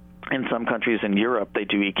example, in some countries in Europe, they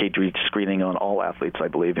do EKG screening on all athletes, I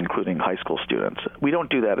believe, including high school students. We don't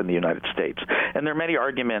do that in the United States. And there are many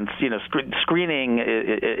arguments. Screening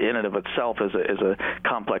in and of itself is a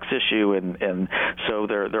complex issue, and so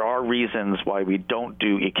there are reasons why we don't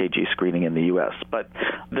do EKG screening in the U.S. But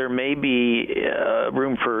there may be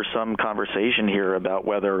room for some conversation here about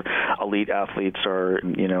whether elite athletes or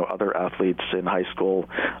other athletes in high school.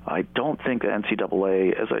 I don't think the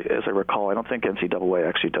NCAA, as I recall, I don't think NCAA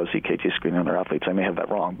actually does EKG screening on their athletes. I may have that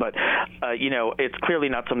wrong, but it's clearly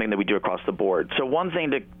not something that we do across the board. So one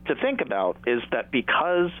thing to think about is that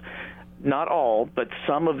because not all, but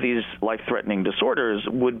some of these life-threatening disorders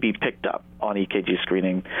would be picked up on EKG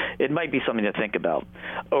screening. It might be something to think about.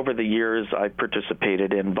 Over the years, I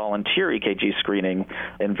participated in volunteer EKG screening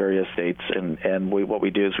in various states, and what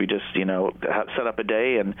we do is we just, set up a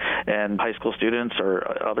day, and high school students or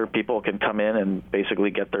other people can come in and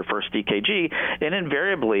basically get their first EKG, and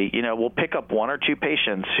invariably, we'll pick up one or two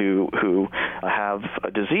patients who have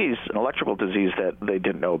a disease, an electrical disease that they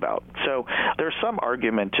didn't know about. So there's some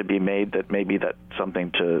argument to be made that maybe that's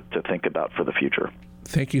something to think about for the future.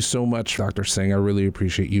 Thank you so much, Dr. Singh. I really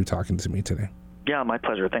appreciate you talking to me today. Yeah, my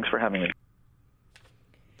pleasure. Thanks for having me.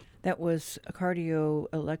 That was a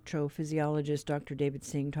cardio-electrophysiologist, Dr. David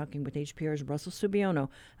Singh, talking with HPR's Russell Subiono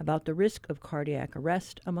about the risk of cardiac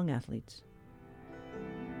arrest among athletes.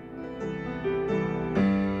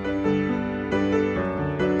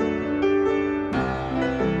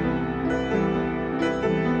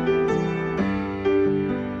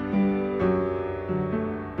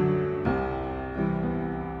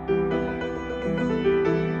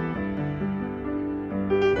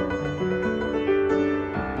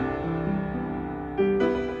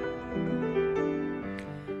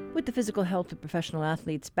 physical health of professional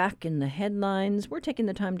athletes back in the headlines, we're taking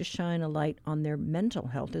the time to shine a light on their mental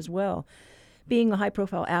health as well. Being a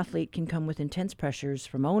high-profile athlete can come with intense pressures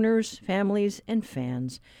from owners, families, and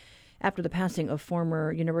fans. After the passing of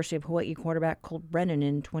former University of Hawaii quarterback Colt Brennan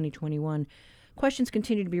in 2021, questions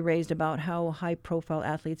continue to be raised about how high-profile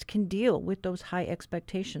athletes can deal with those high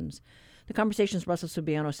expectations. The Conversation's Russell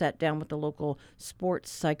Subiano sat down with the local sports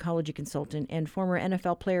psychology consultant and former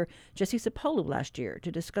NFL player Jesse Sapolu last year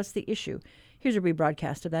to discuss the issue. Here's a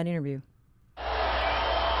rebroadcast of that interview.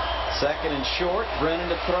 Second and short, Brennan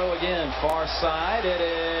to throw again. Far side, it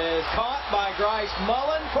is caught by Bryce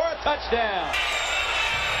Mullen for a touchdown.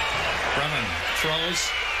 Brennan throws,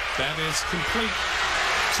 that is complete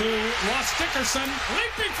to Ross Dickerson,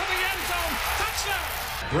 leaping for the end zone, touchdown!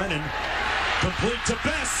 Brennan, complete to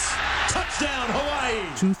Bess, touchdown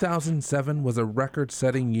Hawaii! 2007 was a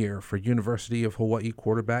record-setting year for University of Hawaii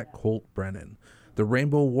quarterback Colt Brennan. The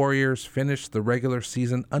Rainbow Warriors finished the regular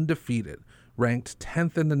season undefeated, ranked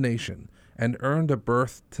 10th in the nation, and earned a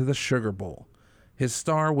berth to the Sugar Bowl. His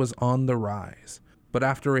star was on the rise, but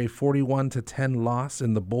after a 41-10 loss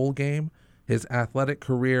in the bowl game, his athletic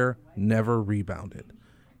career never rebounded.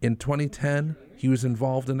 In 2010, he was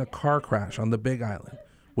involved in a car crash on the Big Island,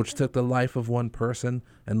 which took the life of one person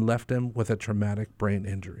and left him with a traumatic brain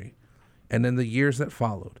injury. And in the years that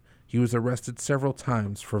followed, he was arrested several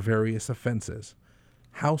times for various offenses.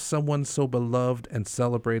 How someone so beloved and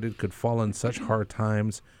celebrated could fall in such hard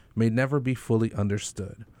times may never be fully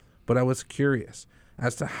understood. But I was curious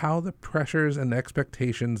as to how the pressures and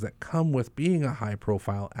expectations that come with being a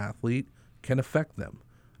high-profile athlete can affect them.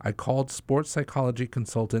 I called sports psychology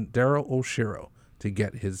consultant Daryl Oshiro to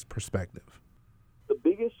get his perspective. The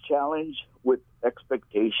biggest challenge with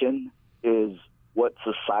expectation is what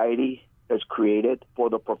society has created for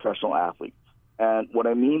the professional athletes. And what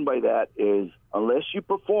I mean by that is unless you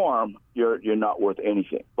perform, you're not worth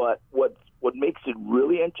anything. But what makes it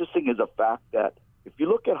really interesting is the fact that if you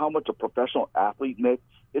look at how much a professional athlete makes,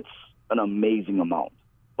 it's an amazing amount.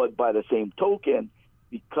 But by the same token,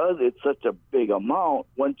 because it's such a big amount,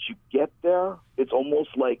 once you get there, it's almost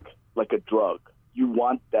like a drug. You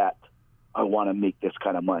want that, I want to make this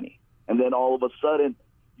kind of money. And then all of a sudden,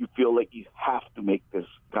 you feel like you have to make this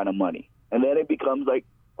kind of money. And then it becomes like,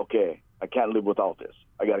 okay, I can't live without this.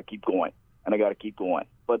 I got to keep going, and I got to keep going.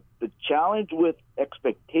 But the challenge with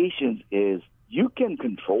expectations is you can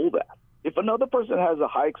control that. If another person has a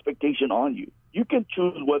high expectation on you, you can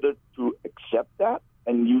choose whether to accept that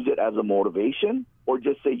and use it as a motivation, or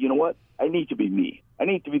just say, you know what, I need to be me. I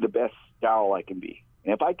need to be the best Daryl I can be.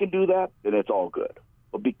 And if I can do that, then it's all good.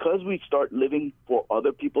 But because we start living for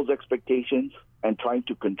other people's expectations and trying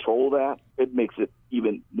to control that, it makes it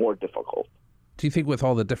even more difficult. Do you think with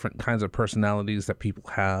all the different kinds of personalities that people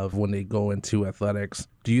have when they go into athletics,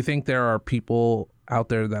 do you think there are people out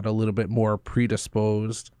there that are a little bit more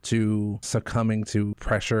predisposed to succumbing to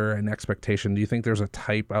pressure and expectation? Do you think there's a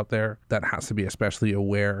type out there that has to be especially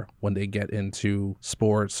aware when they get into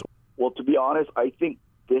sports? Well, to be honest, I think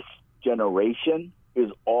this generation is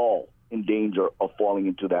all in danger of falling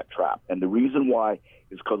into that trap. And the reason why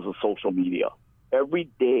is because of social media. Every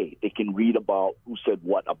day they can read about who said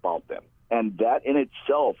what about them. And that in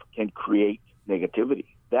itself can create negativity.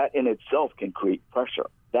 That in itself can create pressure.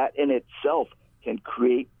 That in itself can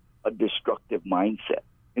create a destructive mindset.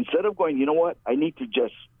 Instead of going, you know what, I need to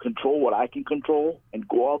just control what I can control and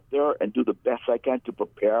go out there and do the best I can to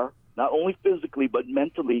prepare, not only physically but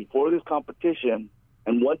mentally for this competition.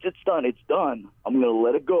 And once it's done, it's done. I'm going to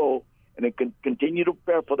let it go and then continue to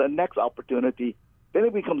prepare for the next opportunity. Then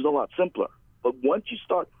it becomes a lot simpler. But once you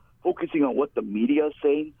start focusing on what the media is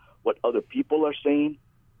saying, what other people are saying,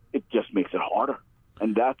 it just makes it harder.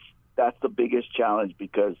 And that's the biggest challenge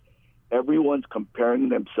because everyone's comparing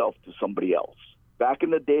themselves to somebody else. Back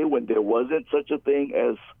in the day when there wasn't such a thing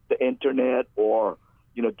as the internet or,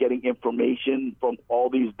 getting information from all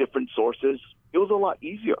these different sources, it was a lot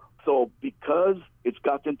easier. So because it's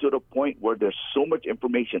gotten to the point where there's so much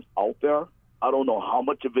information out there, I don't know how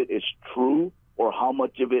much of it is true or how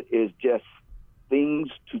much of it is just things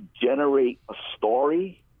to generate a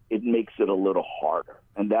story. It makes it a little harder.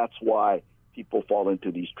 And that's why people fall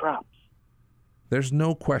into these traps. There's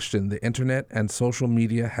no question the internet and social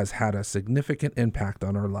media has had a significant impact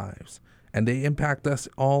on our lives, and they impact us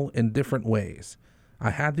all in different ways. I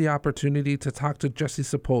had the opportunity to talk to Jesse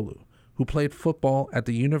Sapolu, who played football at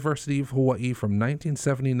the University of Hawaii from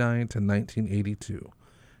 1979 to 1982.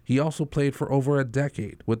 He also played for over a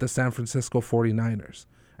decade with the San Francisco 49ers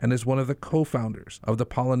and is one of the co-founders of the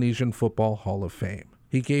Polynesian Football Hall of Fame.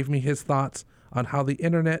 He gave me his thoughts on how the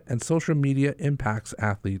internet and social media impacts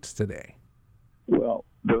athletes today. Well,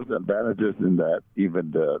 Those advantages in that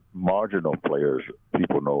even the marginal players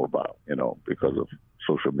people know about, because of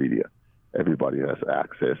social media. Everybody has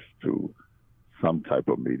access to some type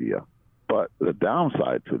of media. But the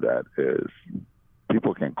downside to that is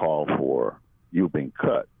people can call for you being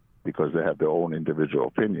cut because they have their own individual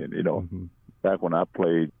opinion. Back when I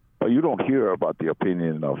played, but you don't hear about the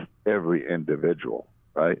opinion of every individual,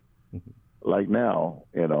 right? Like now,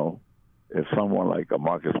 if someone like a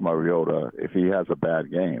Marcus Mariota, if he has a bad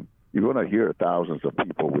game, you're going to hear thousands of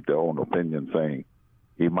people with their own opinion saying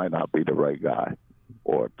he might not be the right guy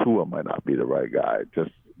or Tua might not be the right guy,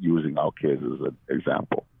 just using our kids as an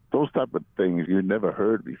example. Those type of things you never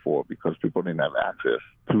heard before because people didn't have access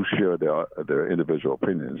to share their individual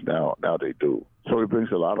opinions. Now they do. So it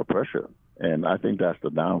brings a lot of pressure. And I think that's the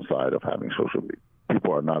downside of having social media.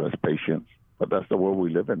 People are not as patient, but that's the world we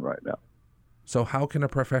live in right now. So how can a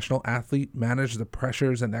professional athlete manage the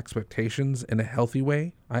pressures and expectations in a healthy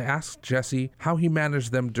way? I asked Jesse how he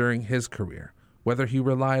managed them during his career, whether he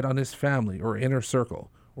relied on his family or inner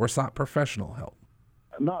circle or sought professional help.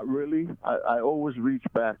 Not really. I always reach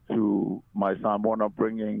back to my Samoan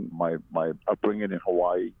upbringing, my upbringing in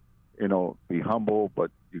Hawaii. Be humble,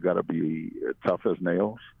 but you got to be tough as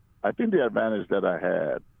nails. I think the advantage that I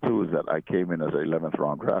had, too, is that I came in as an 11th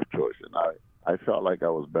round draft choice, and I felt like I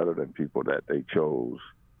was better than people that they chose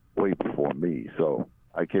way before me. So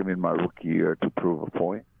I came in my rookie year to prove a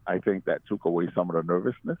point. I think that took away some of the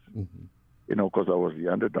nervousness, because I was the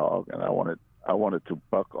underdog, and I wanted to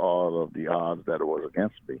buck all of the odds that was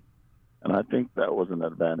against me. And I think that was an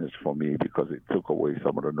advantage for me because it took away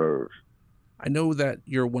some of the nerves. I know that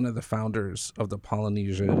you're one of the founders of the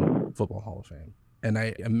Polynesian Football Hall of Fame. And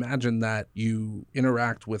I imagine that you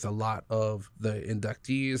interact with a lot of the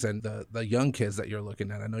inductees and the young kids that you're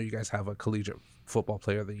looking at. I know you guys have a collegiate football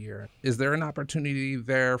player of the year. Is there an opportunity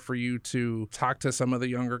there for you to talk to some of the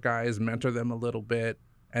younger guys, mentor them a little bit?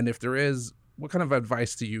 And if there is, what kind of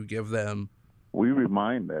advice do you give them? We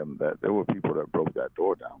remind them that there were people that broke that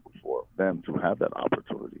door down before them to have that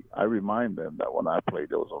opportunity. I remind them that when I played,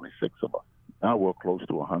 there was only 6 of us. Now we're close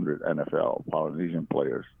to 100 NFL Polynesian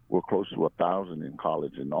players. We're close to 1,000 in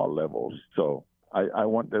college in all levels. So I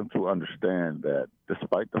want them to understand that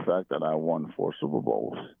despite the fact that I won 4 Super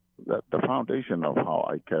Bowls, that the foundation of how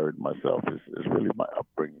I carried myself is really my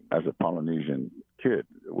upbringing as a Polynesian kid,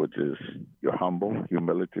 which is you're humble,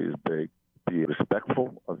 humility is big, be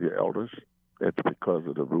respectful of your elders. It's because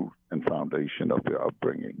of the root and foundation of your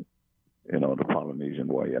upbringing, the Polynesian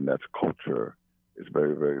way, and that's culture. Is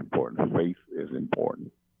very, very important. Faith is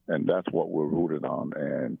important. And that's what we're rooted on.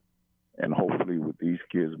 And hopefully with these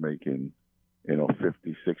kids making,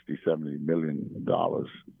 50, 60, $70 million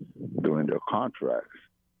during their contracts,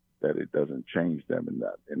 that it doesn't change them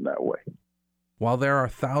in that way. While there are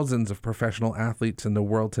thousands of professional athletes in the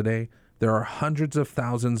world today, there are hundreds of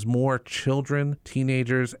thousands more children,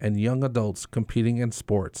 teenagers, and young adults competing in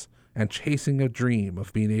sports and chasing a dream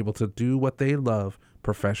of being able to do what they love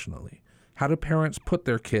professionally. How do parents put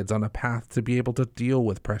their kids on a path to be able to deal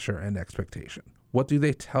with pressure and expectation? What do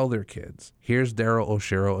they tell their kids? Here's Daryl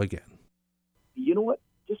Oshiro again. You know what?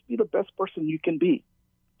 Just be the best person you can be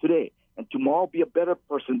today. And tomorrow be a better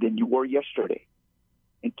person than you were yesterday.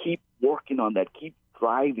 And keep working on that. Keep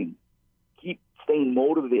driving. Keep staying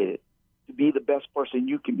motivated to be the best person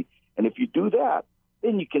you can be. And if you do that,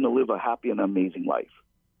 then you can live a happy and amazing life.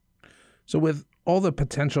 So with all the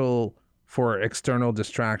potential for external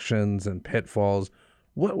distractions and pitfalls,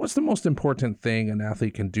 what's the most important thing an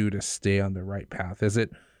athlete can do to stay on the right path? Is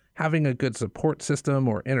it having a good support system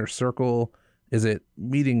or inner circle? Is it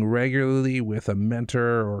meeting regularly with a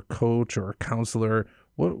mentor or coach or counselor?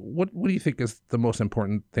 What do you think is the most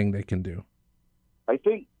important thing they can do? I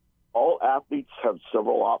think all athletes have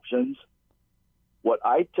several options. What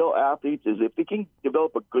I tell athletes is if they can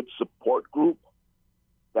develop a good support group,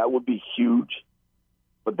 that would be huge.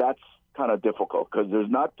 But that's kind of difficult because there's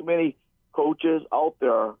not too many coaches out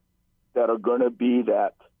there that are going to be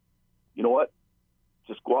that, you know what,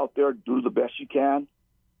 just go out there, do the best you can,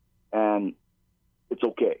 and it's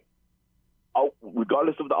okay.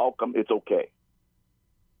 Regardless of the outcome, it's okay.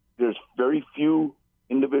 There's very few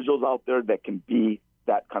individuals out there that can be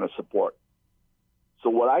that kind of support. So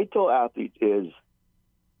what I tell athletes is,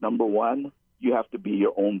 number one, you have to be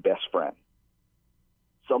your own best friend.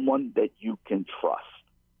 Someone that you can trust.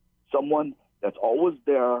 Someone that's always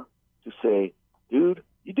there to say, dude,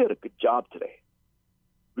 you did a good job today,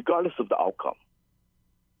 regardless of the outcome.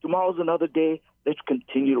 Tomorrow's another day. Let's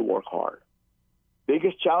continue to work hard.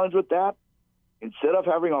 Biggest challenge with that, instead of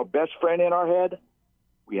having our best friend in our head,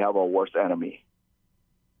 we have our worst enemy.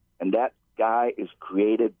 And that guy is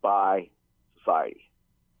created by society.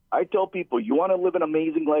 I tell people, you want to live an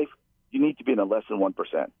amazing life, you need to be in a less than 1%.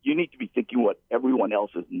 You need to be thinking what everyone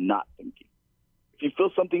else is not thinking. If you feel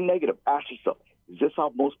something negative, ask yourself, is this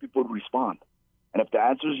how most people would respond? And if the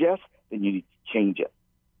answer is yes, then you need to change it.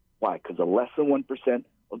 Why? Because the less than 1%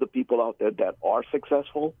 of the people out there that are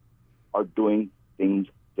successful are doing things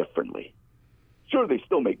differently. Sure, they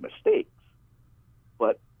still make mistakes,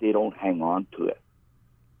 but they don't hang on to it.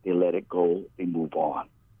 They let it go. They move on.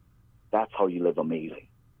 That's how you live amazing.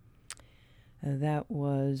 That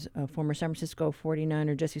was former San Francisco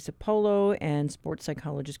 49er Jesse Sapolo and sports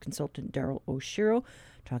psychologist consultant Daryl Oshiro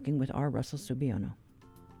talking with our Russell Subiano.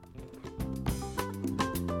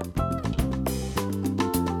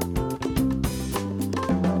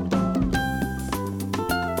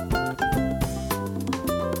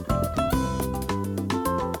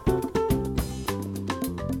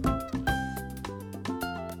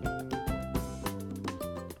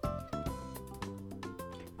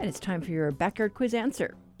 And it's time for your backyard quiz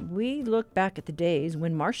answer. We look back at the days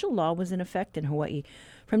when martial law was in effect in Hawaii.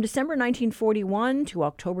 From December 1941 to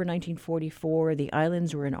October 1944, the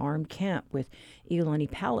islands were an armed camp with Iolani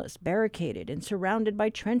Palace barricaded and surrounded by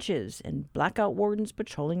trenches and blackout wardens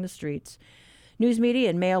patrolling the streets. News media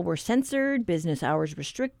and mail were censored, business hours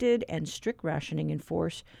restricted, and strict rationing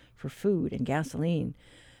enforced for food and gasoline.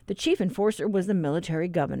 The chief enforcer was the military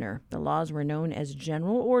governor. The laws were known as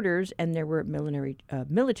general orders, and there were military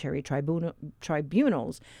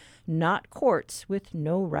tribunals, not courts, with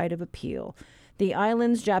no right of appeal. The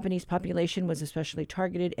island's Japanese population was especially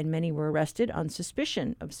targeted, and many were arrested on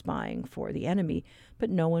suspicion of spying for the enemy, but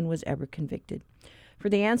no one was ever convicted. For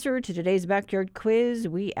the answer to today's backyard quiz,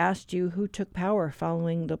 we asked you who took power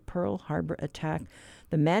following the Pearl Harbor attack.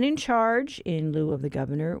 The man in charge, in lieu of the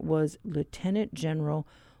governor, was Lieutenant General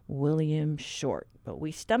William Short. But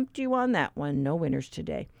we stumped you on that one. No winners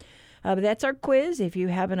today. But that's our quiz. If you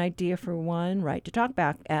have an idea for one, write to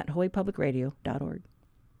talkback@hawaiipublicradio.org.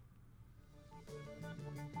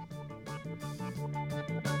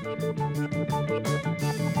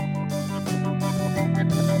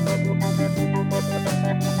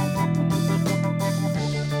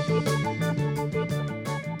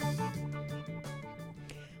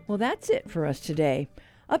 Well, that's it for us today.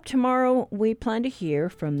 Up tomorrow, we plan to hear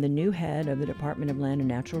from the new head of the Department of Land and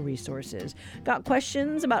Natural Resources. Got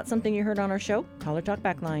questions about something you heard on our show? Call our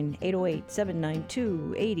Talkback line,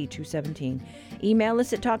 808-792-8217. Email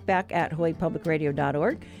us at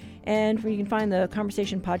talkback@hawaiipublicradio.org. And you can find the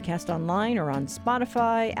Conversation podcast online or on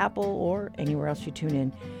Spotify, Apple, or anywhere else you tune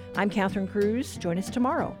in. I'm Catherine Cruz. Join us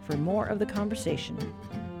tomorrow for more of the conversation.